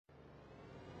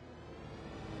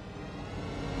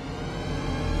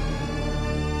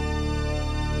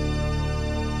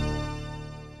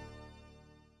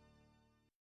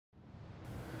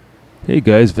Hey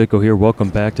guys, Vico here. Welcome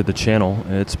back to the channel.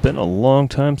 It's been a long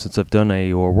time since I've done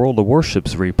a World of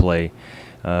Warships replay.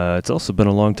 It's also been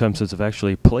a long time since I've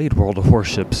actually played World of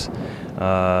Warships.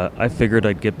 I figured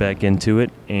I'd get back into it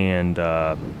and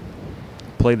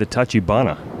play the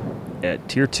Tachibana at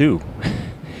Tier 2.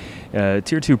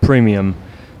 Tier 2 Premium,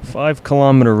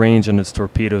 5-kilometer range on its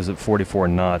torpedoes at 44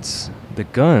 knots. The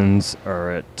guns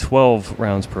are at 12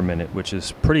 rounds per minute, which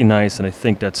is pretty nice, and I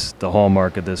think that's the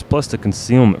hallmark of this, plus the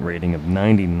concealment rating of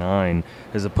 99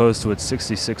 as opposed to its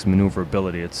 66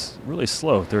 maneuverability. It's really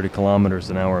slow, 30 kilometers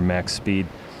an hour max speed.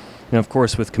 Now, of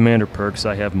course, with commander perks,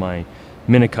 I have my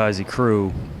Minekaze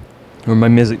crew, or my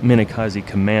Minekaze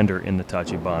commander in the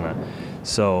Tachibana.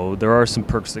 So there are some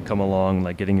perks that come along,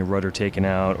 like getting your rudder taken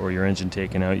out or your engine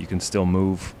taken out. You can still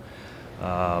move.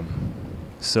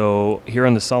 So here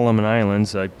on the Solomon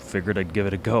Islands, I figured I'd give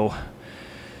it a go.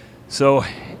 So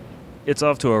it's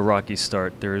off to a rocky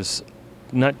start. There's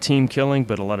not team killing,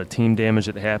 but a lot of team damage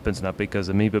that happens, not because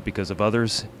of me, but because of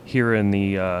others, here in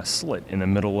the slit in the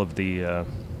middle of the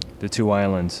two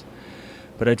islands.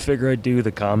 But I'd figure I'd do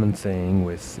the common thing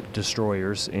with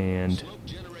destroyers and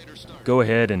go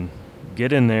ahead and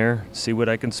get in there, see what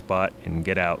I can spot, and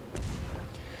get out.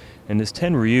 And this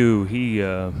Tenryu,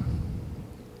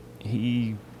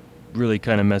 he really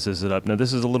kind of messes it up. Now,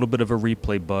 this is a little bit of a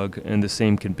replay bug, and the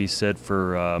same can be said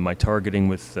for my targeting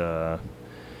with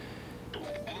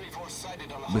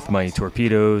my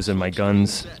torpedoes and my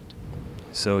guns.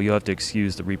 So you'll have to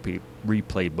excuse the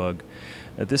replay bug.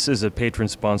 This is a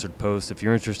patron-sponsored post. If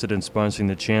you're interested in sponsoring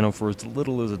the channel for as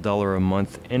little as $1 a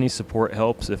month, any support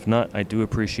helps. If not, I do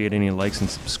appreciate any likes and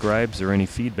subscribes or any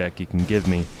feedback you can give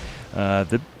me.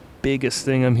 The biggest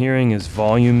thing I'm hearing is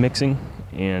volume mixing,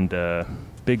 and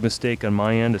big mistake on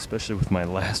my end, especially with my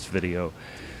last video.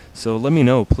 So let me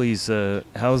know, please,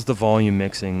 how's the volume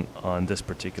mixing on this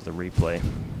particular replay?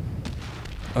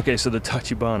 Okay, so the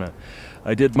Tachibana.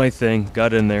 I did my thing,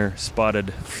 got in there,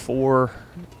 spotted 4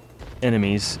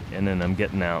 enemies, and then I'm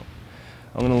getting out.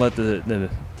 I'm going to let the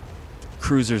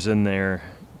cruisers in there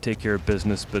take care of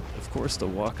business, but of course the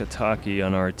Wakataki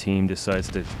on our team decides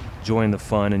to join the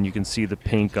fun, and you can see the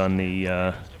pink on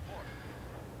the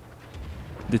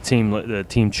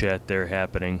team chat there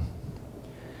happening.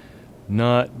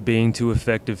 Not being too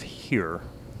effective here.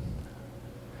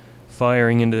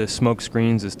 Firing into smoke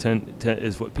screens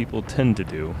is what people tend to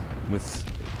do with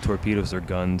torpedoes or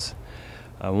guns.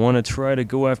 I want to try to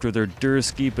go after their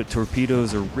Dursky, but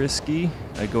torpedoes are risky.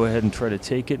 I go ahead and try to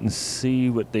take it and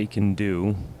see what they can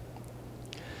do.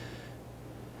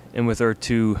 And with our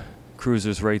 2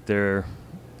 cruisers right there,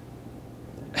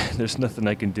 there's nothing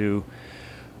I can do.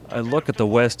 I look at the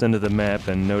west end of the map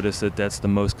and notice that that's the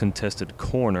most contested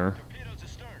corner.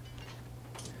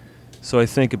 So I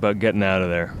think about getting out of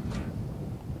there.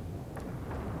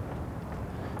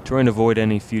 Trying to avoid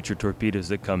any future torpedoes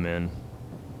that come in.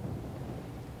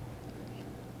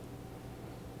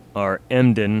 Our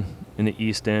Emden in the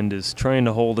east end is trying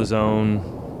to hold his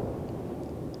own.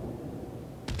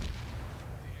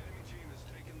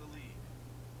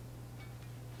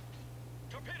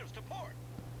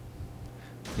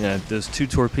 Yeah, those 2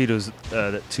 torpedoes,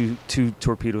 that two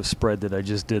torpedo spread that I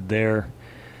just did there.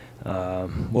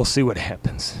 We'll see what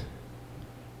happens.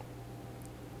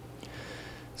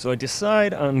 So I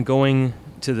decide on going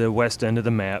to the west end of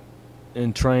the map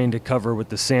and trying to cover with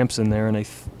the Samson there, and I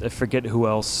forget who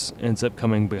else ends up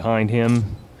coming behind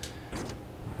him.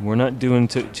 We're not doing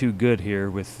too good here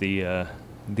with the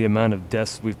amount of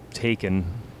deaths we've taken,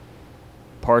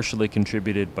 partially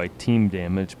contributed by team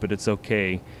damage, but it's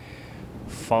okay.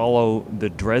 Follow the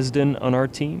Dresden on our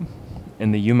team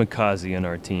and the Minekaze on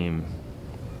our team.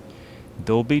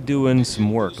 They'll be doing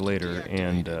some work later,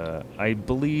 and I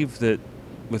believe that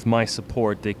with my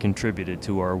support, they contributed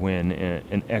to our win.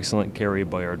 An excellent carry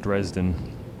by our Dresden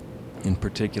in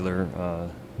particular.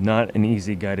 Not an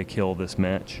easy guy to kill this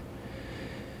match.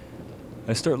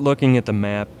 I start looking at the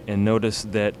map and notice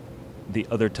that the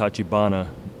other Tachibana,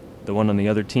 the one on the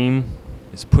other team,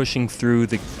 is pushing through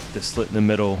the slit in the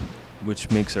middle, which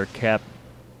makes our cap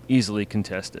easily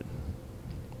contested.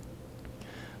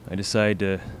 I decide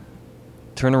to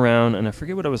turn around, and I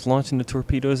forget what I was launching the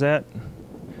torpedoes at.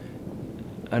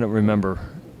 I don't remember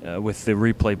with the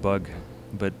replay bug,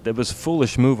 but that was a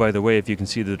foolish move either way if you can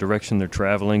see the direction they're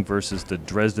traveling versus the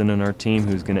Dresden in our team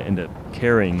who's going to end up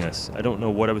carrying us. I don't know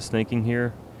what I was thinking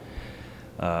here.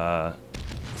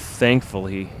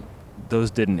 Thankfully,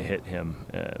 those didn't hit him.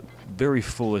 Very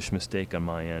foolish mistake on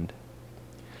my end.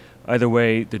 Either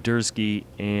way, the Dursky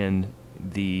and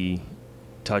the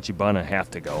Tachibana have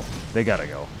to go. They gotta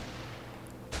go.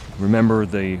 Remember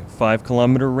the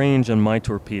 5-kilometer range on my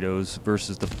torpedoes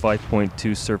versus the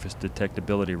 5.2 surface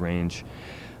detectability range.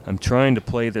 I'm trying to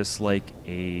play this like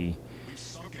a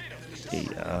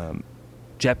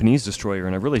Japanese destroyer,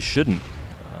 and I really shouldn't.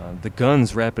 The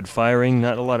gun's rapid firing,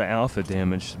 not a lot of alpha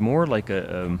damage, more like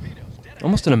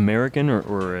almost an American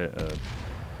or a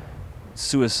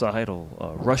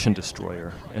suicidal Russian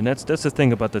destroyer. And that's the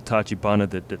thing about the Tachibana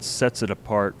that sets it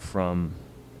apart from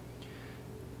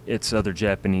its other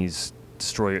Japanese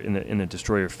destroyer in the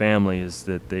destroyer family, is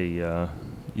that they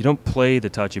you don't play the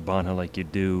Tachibana like you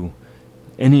do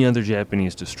any other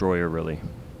Japanese destroyer, really.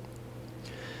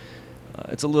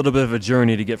 It's a little bit of a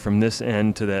journey to get from this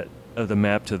end to that of the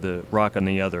map to the rock on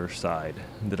the other side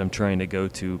that I'm trying to go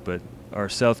to, but our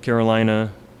South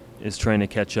Carolina is trying to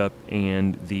catch up,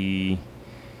 and the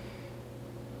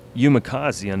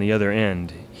Minekaze on the other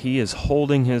end, he is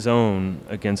holding his own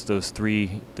against those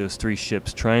three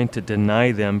ships, trying to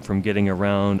deny them from getting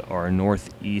around our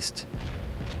northeast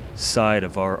side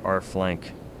of our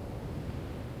flank.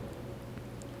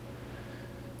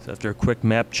 So after a quick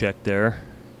map check there,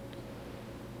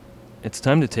 it's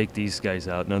time to take these guys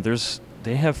out. Now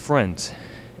they have friends.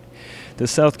 The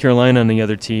South Carolina on the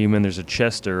other team, and there's a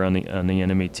Chester on the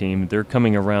enemy team. They're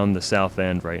coming around the south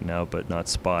end right now, but not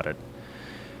spotted.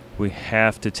 We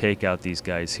have to take out these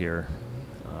guys here.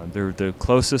 They're the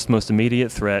closest, most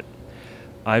immediate threat.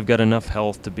 I've got enough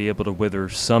health to be able to wither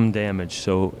some damage,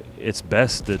 so it's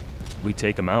best that we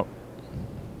take them out.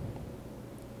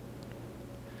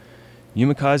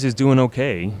 Minekaze is doing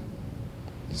okay.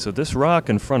 So this rock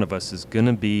in front of us is going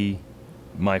to be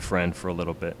my friend for a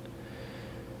little bit.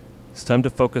 It's time to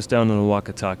focus down on the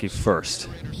Wakataki first.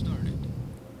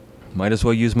 Might as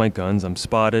well use my guns. I'm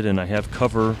spotted and I have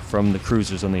cover from the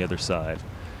cruisers on the other side.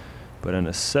 But in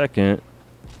a second,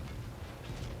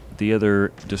 the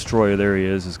other destroyer, there he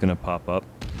is going to pop up.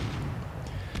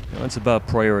 Now it's about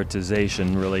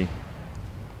prioritization, really.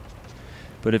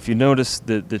 But if you notice,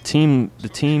 the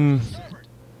team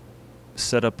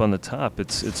set up on the top,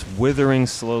 it's withering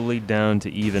slowly down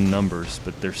to even numbers,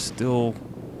 but they still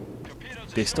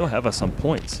have us on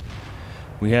points.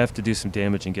 We have to do some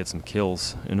damage and get some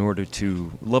kills in order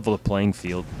to level the playing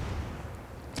field.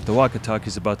 The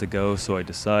Wakataki's about to go, so I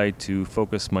decide to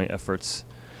focus my efforts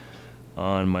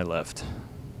on my left.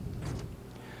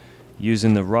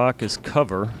 Using the rock as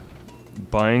cover,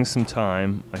 buying some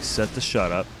time, I set the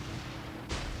shot up.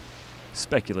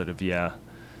 Speculative, yeah.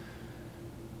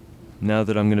 Now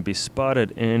that I'm going to be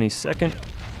spotted any second,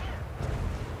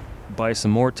 buy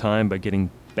some more time by getting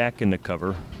back into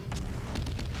cover.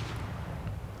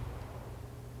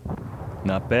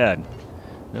 Not bad.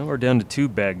 Now we're down to 2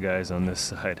 bad guys on this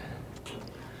side.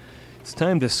 It's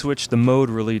time to switch the mode,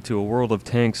 really, to a World of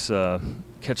Tanks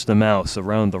catch the mouse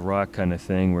around the rock kind of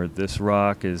thing, where this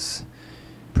rock is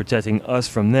protecting us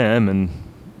from them and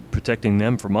protecting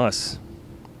them from us.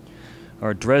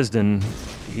 Our Dresden,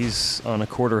 he's on a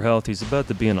quarter health. He's about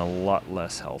to be in a lot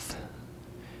less health.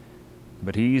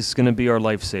 But he's going to be our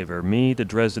lifesaver. Me, the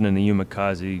Dresden, and the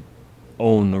Minekaze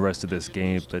own the rest of this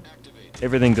game, but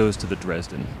everything goes to the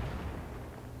Dresden.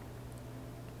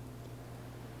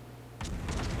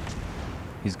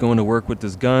 He's going to work with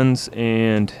his guns,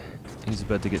 and he's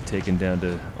about to get taken down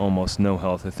to almost no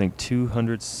health. I think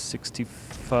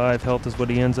 265 health is what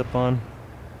he ends up on.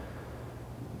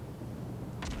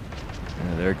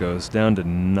 Yeah, there it goes, down to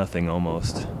nothing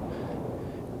almost.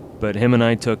 But him and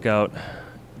I took out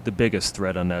the biggest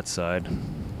threat on that side.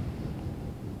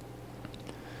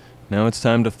 Now it's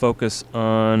time to focus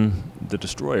on the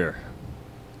destroyer.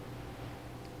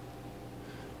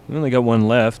 We only got one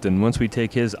left, and once we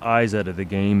take his eyes out of the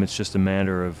game, it's just a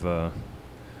matter of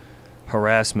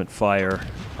harassment fire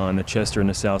on the Chester and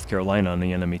the South Carolina on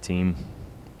the enemy team.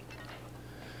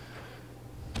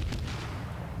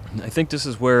 I think this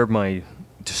is where my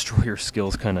destroyer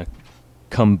skills kind of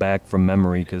come back from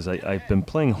memory, because I've been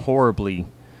playing horribly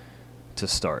to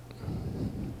start.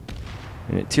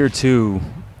 And at Tier 2,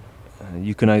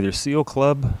 you can either seal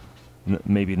club,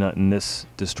 maybe not in this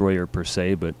destroyer per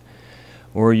se, but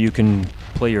or you can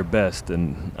play your best,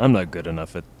 and I'm not good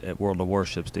enough at World of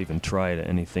Warships to even try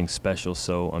anything special,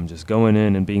 so I'm just going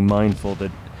in and being mindful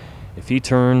that if he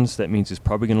turns, that means he's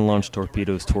probably going to launch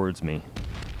torpedoes towards me.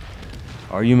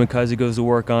 Our Minekaze goes to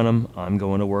work on him, I'm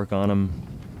going to work on him.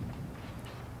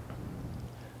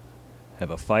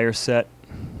 Have a fire set.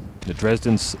 The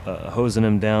Dresden's hosing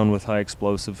him down with high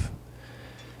explosive.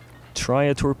 Try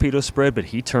a torpedo spread, but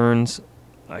he turns.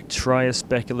 I try a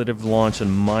speculative launch on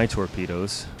my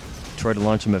torpedoes. Try to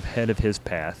launch him ahead of his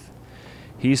path.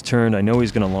 He's turned. I know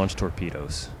he's going to launch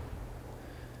torpedoes.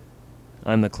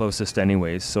 I'm the closest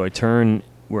anyways, so I turn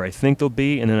where I think they'll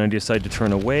be, and then I decide to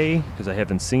turn away because I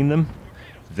haven't seen them.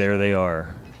 There they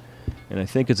are. And I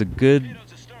think it's a good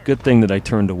thing that I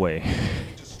turned away.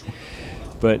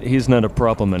 But he's not a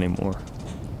problem anymore.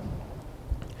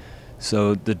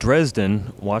 So the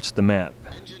Dresden, watch the map.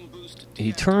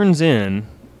 He turns in,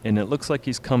 and it looks like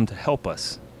he's come to help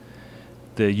us,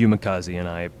 the Minekaze and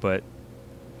I, but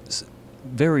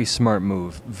very smart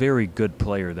move. Very good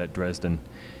player, that Dresden.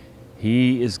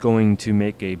 He is going to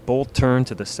make a bold turn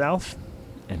to the south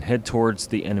and head towards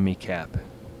the enemy cap,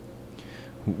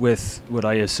 with what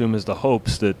I assume is the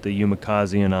hopes that the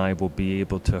Minekaze and I will be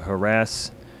able to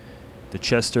harass the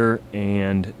Chester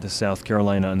and the South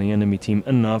Carolina on the enemy team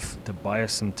enough to buy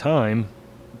us some time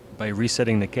by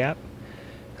resetting the cap.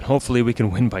 And hopefully we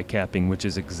can win by capping, which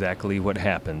is exactly what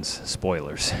happens.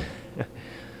 Spoilers.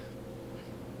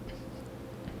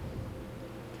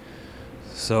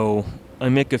 So I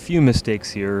make a few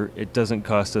mistakes here. It doesn't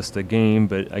cost us the game,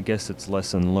 but I guess it's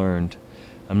lesson learned.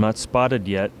 I'm not spotted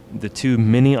yet. The two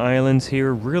mini islands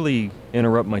here really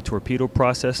interrupt my torpedo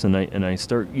process, and I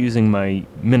start using my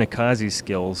Minekaze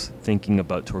skills, thinking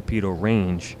about torpedo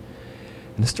range,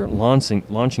 and I start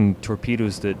launching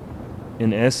torpedoes that,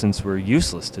 in essence, were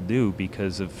useless to do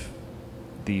because of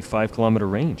the 5-kilometer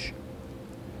range.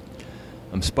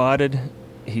 I'm spotted.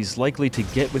 He's likely to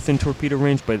get within torpedo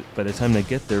range by the time they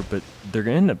get there, but they're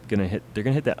gonna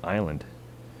hit that island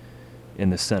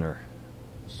in the center.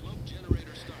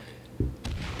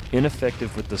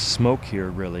 Ineffective with the smoke here,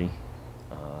 really.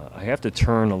 I have to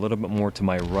turn a little bit more to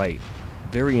my right.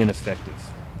 Very ineffective.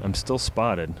 I'm still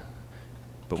spotted,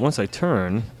 but once I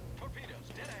turn,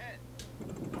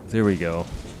 there we go.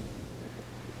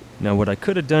 Now what I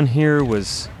could have done here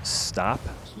was stop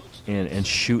and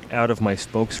shoot out of my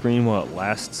smoke screen while it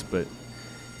lasts, but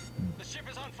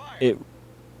it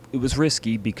was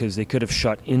risky because they could have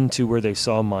shot into where they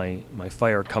saw my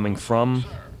fire coming from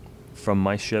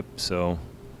my ship, so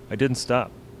I didn't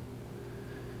stop.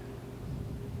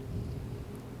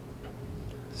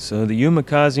 So the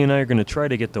Minekaze and I are going to try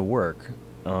to get to work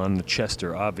on the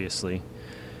Chester, obviously.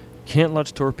 Can't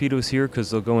launch torpedoes here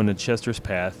because they'll go into Chester's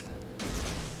path.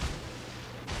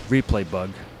 Replay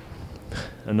bug.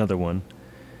 Another one.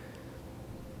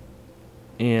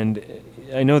 And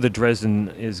I know the Dresden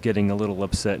is getting a little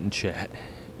upset in chat.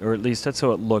 Or at least that's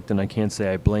how it looked, and I can't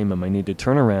say I blame him. I need to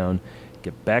turn around,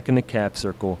 get back in the cap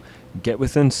circle, get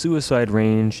within suicide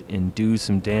range, and do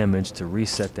some damage to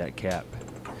reset that cap.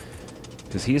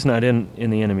 Because he's not in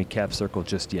the enemy cap circle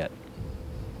just yet.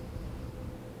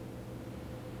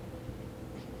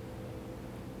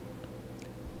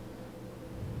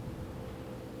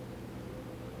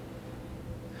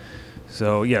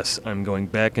 So yes, I'm going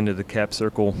back into the cap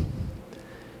circle,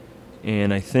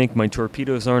 and I think my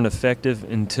torpedoes aren't effective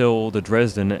until the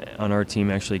Dresden on our team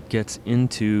actually gets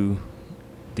into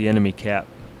the enemy cap.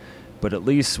 But at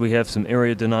least we have some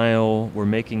area denial. We're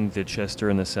making the Chester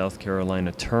and the South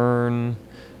Carolina turn,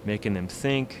 making them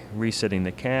think, resetting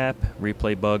the cap,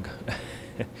 replay bug.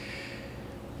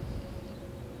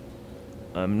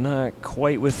 I'm not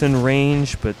quite within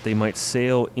range, but they might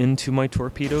sail into my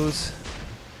torpedoes.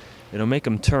 It'll make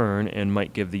them turn and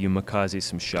might give the Minekaze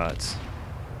some shots.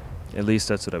 At least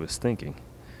that's what I was thinking.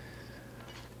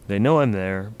 They know I'm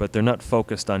there, but they're not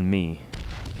focused on me.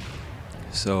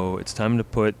 So it's time to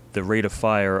put the rate of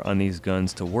fire on these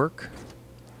guns to work,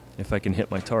 if I can hit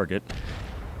my target.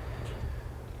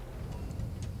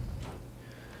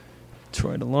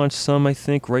 Try to launch some, I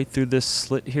think, right through this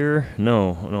slit here.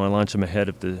 No, I launch them ahead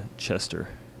of the Chester.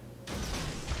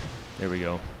 There we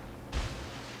go.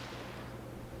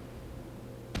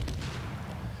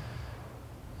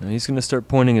 Now he's going to start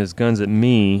pointing his guns at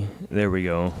me. There we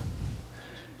go.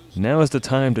 Now is the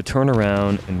time to turn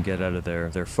around and get out of there.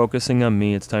 They're focusing on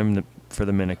me. It's time for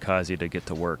the Minekaze to get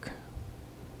to work.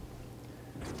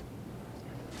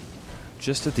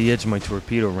 Just at the edge of my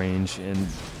torpedo range, and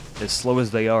as slow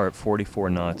as they are at 44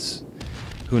 knots,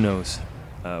 who knows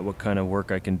what kind of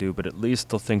work I can do, but at least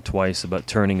they'll think twice about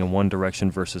turning in one direction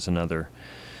versus another.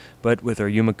 But with our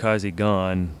Minekaze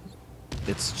gone,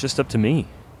 it's just up to me.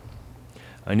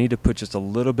 I need to put just a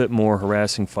little bit more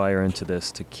harassing fire into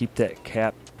this to keep that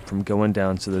cap from going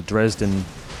down so the Dresden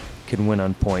can win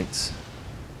on points.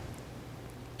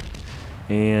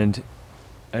 And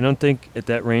I don't think at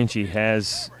that range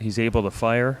he's able to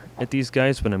fire at these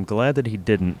guys, but I'm glad that he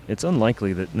didn't. It's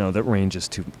unlikely that, no, that range is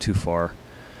too far.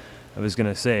 I was going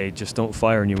to say, just don't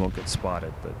fire and you won't get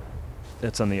spotted, but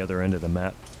that's on the other end of the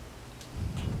map.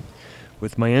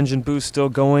 With my engine boost still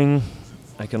going,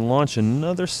 I can launch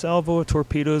another salvo of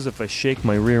torpedoes if I shake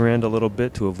my rear end a little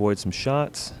bit to avoid some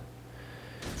shots.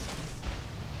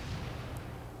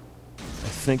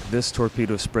 I think this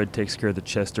torpedo spread takes care of the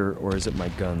Chester, or is it my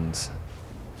guns?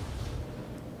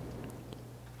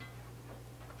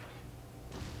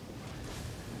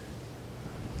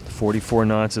 .44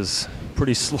 knots is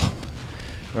pretty slow.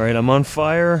 Alright, I'm on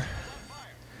fire.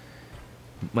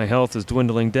 My health is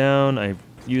dwindling down. I've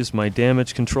used my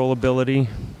damage control ability.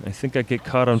 I think I get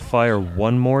caught on fire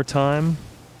one more time.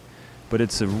 But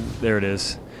it's a... there it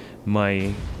is.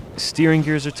 My steering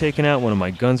gears are taken out. One of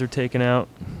my guns are taken out.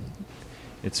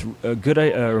 It's a good...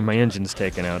 or my engine's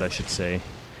taken out, I should say.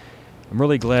 I'm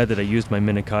really glad that I used my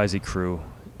Minekaze crew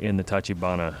in the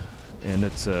Tachibana. And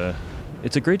it's a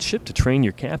great ship to train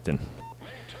your captain.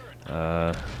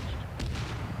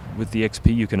 With the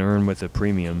XP you can earn with a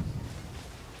premium.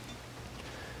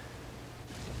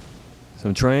 So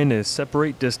I'm trying to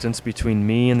separate distance between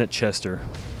me and that Chester.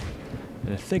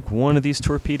 And I think one of these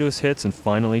torpedoes hits and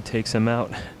finally takes him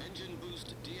out.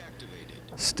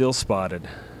 Still spotted.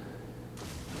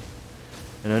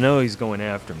 And I know he's going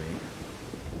after me.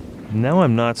 Now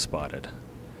I'm not spotted.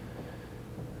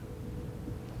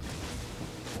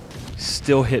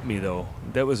 Still hit me though.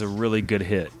 That was a really good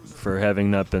hit for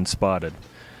having not been spotted.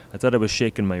 I thought I was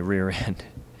shaking my rear end.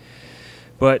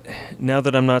 But now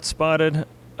that I'm not spotted,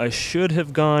 I should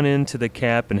have gone into the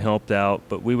cap and helped out,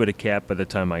 but we would have capped by the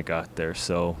time I got there.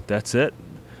 So that's it.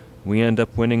 We end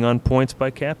up winning on points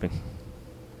by capping.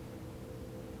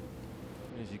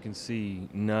 As you can see,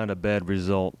 not a bad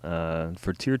result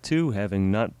for Tier 2,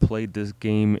 having not played this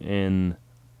game in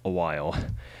a while.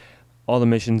 All the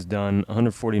missions done,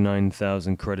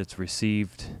 149,000 credits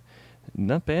received.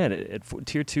 Not bad. At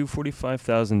Tier 2,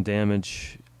 45,000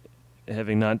 damage,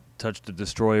 having not touched a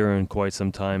destroyer in quite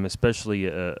some time, especially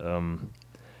a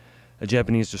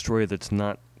Japanese destroyer that's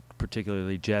not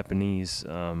particularly Japanese.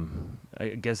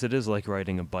 I guess it is like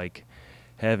riding a bike.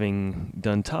 Having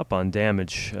done top on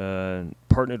damage,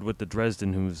 partnered with the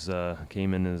Dresden, who's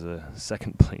came in as a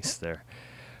second place there.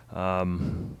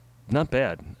 Not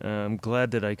bad. I'm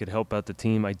glad that I could help out the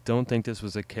team. I don't think this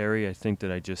was a carry. I think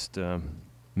that I just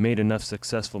made enough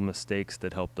successful mistakes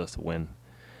that helped us win.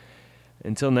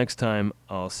 Until next time,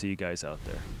 I'll see you guys out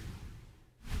there.